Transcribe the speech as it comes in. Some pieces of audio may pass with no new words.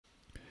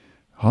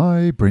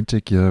Hi,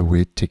 BrenTech here,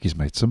 where tech is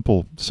made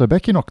simple. So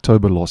back in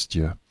October last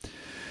year,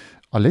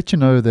 I let you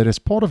know that as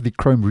part of the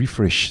Chrome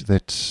refresh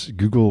that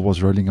Google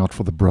was rolling out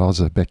for the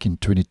browser back in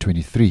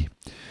 2023,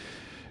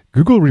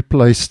 Google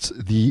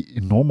replaced the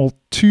normal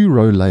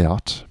two-row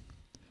layout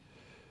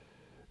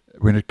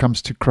when it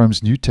comes to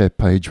Chrome's new tab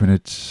page when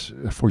it's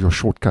for your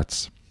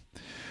shortcuts,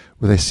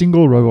 with a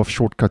single row of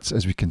shortcuts,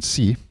 as we can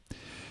see.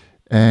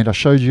 And I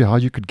showed you how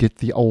you could get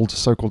the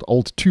so-called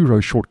old two-row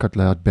shortcut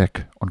layout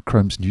back on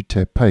Chrome's new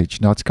tab page.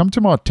 Now, it's come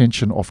to my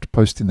attention after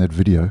posting that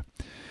video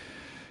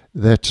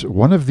that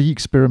one of the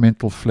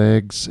experimental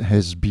flags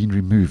has been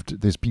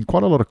removed. There's been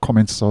quite a lot of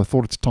comments, so I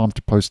thought it's time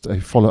to post a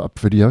follow-up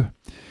video.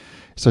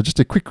 So just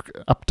a quick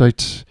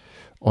update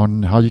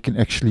on how you can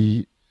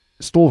actually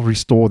still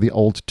restore the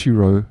old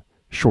two-row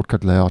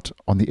shortcut layout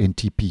on the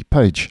NTP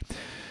page.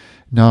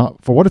 Now,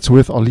 for what it's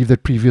worth, I'll leave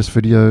that previous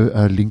video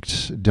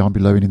linked down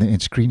below and in the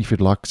end screen if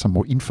you'd like some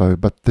more info.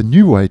 But the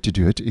new way to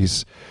do it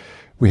is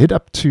we head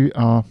up to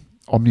our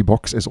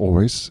Omnibox as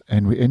always,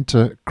 and we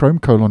enter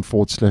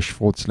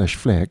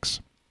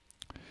chrome://flags.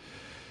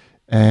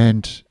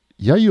 And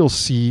here you'll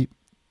see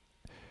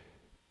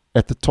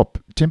at the top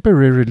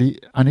temporarily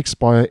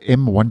unexpire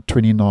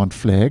M129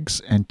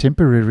 flags and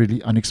temporarily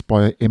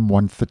unexpire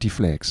M130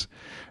 flags.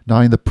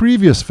 Now, in the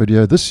previous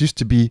video, this used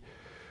to be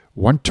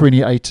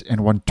 128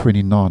 and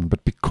 129,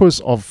 but because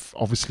of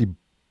obviously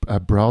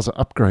browser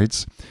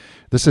upgrades,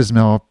 this has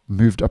now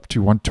moved up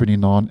to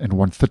 129 and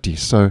 130.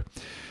 So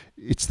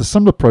it's the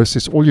similar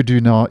process. All you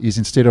do now is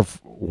instead of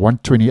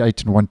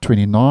 128 and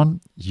 129,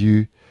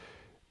 you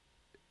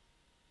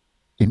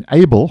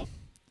enable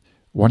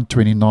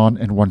 129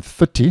 and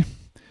 130.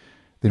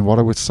 Then what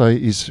I would say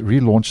is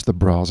relaunch the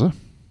browser.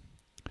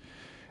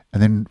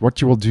 And then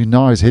what you will do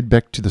now is head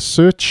back to the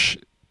search,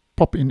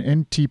 pop in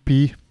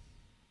NTP,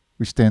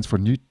 which stands for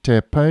new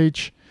tab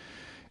page.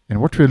 And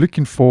what we're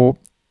looking for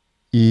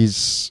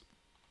is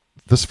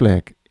this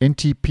flag,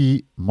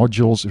 NTP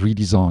modules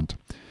redesigned.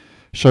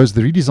 Shows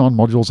the redesigned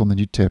modules on the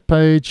new tab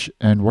page.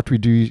 And what we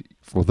do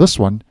for this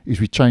one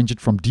is we change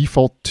it from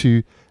default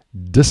to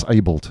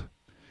disabled.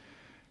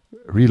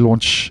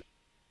 Relaunch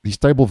the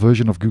stable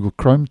version of Google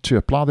Chrome to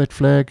apply that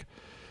flag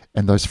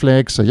and those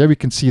flags. So here we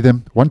can see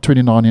them,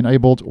 129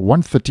 enabled,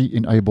 130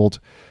 enabled,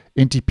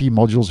 NTP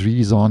modules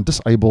redesigned,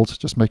 disabled.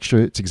 Just make sure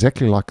it's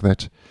exactly like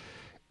that.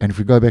 And if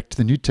we go back to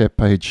the new tab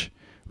page,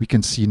 we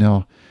can see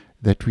now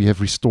that we have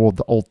restored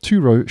the old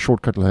two-row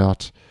shortcut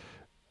layout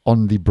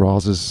on the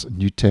browser's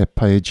new tab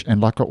page.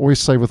 And like I always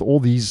say with all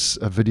these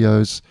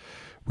videos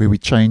where we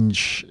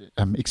change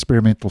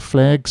experimental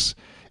flags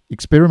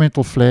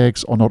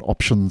are not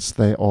options,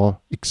 they are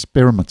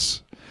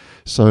experiments.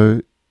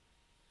 So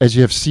as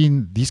you have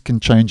seen, these can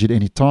change at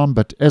any time,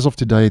 but as of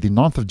today, the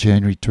 9th of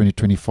January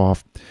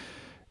 2025,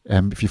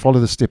 if you follow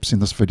the steps in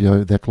this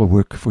video, that will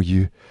work for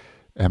you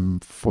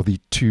for the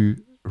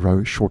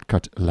two-row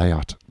shortcut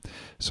layout.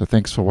 So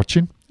thanks for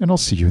watching, and I'll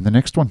see you in the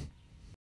next one.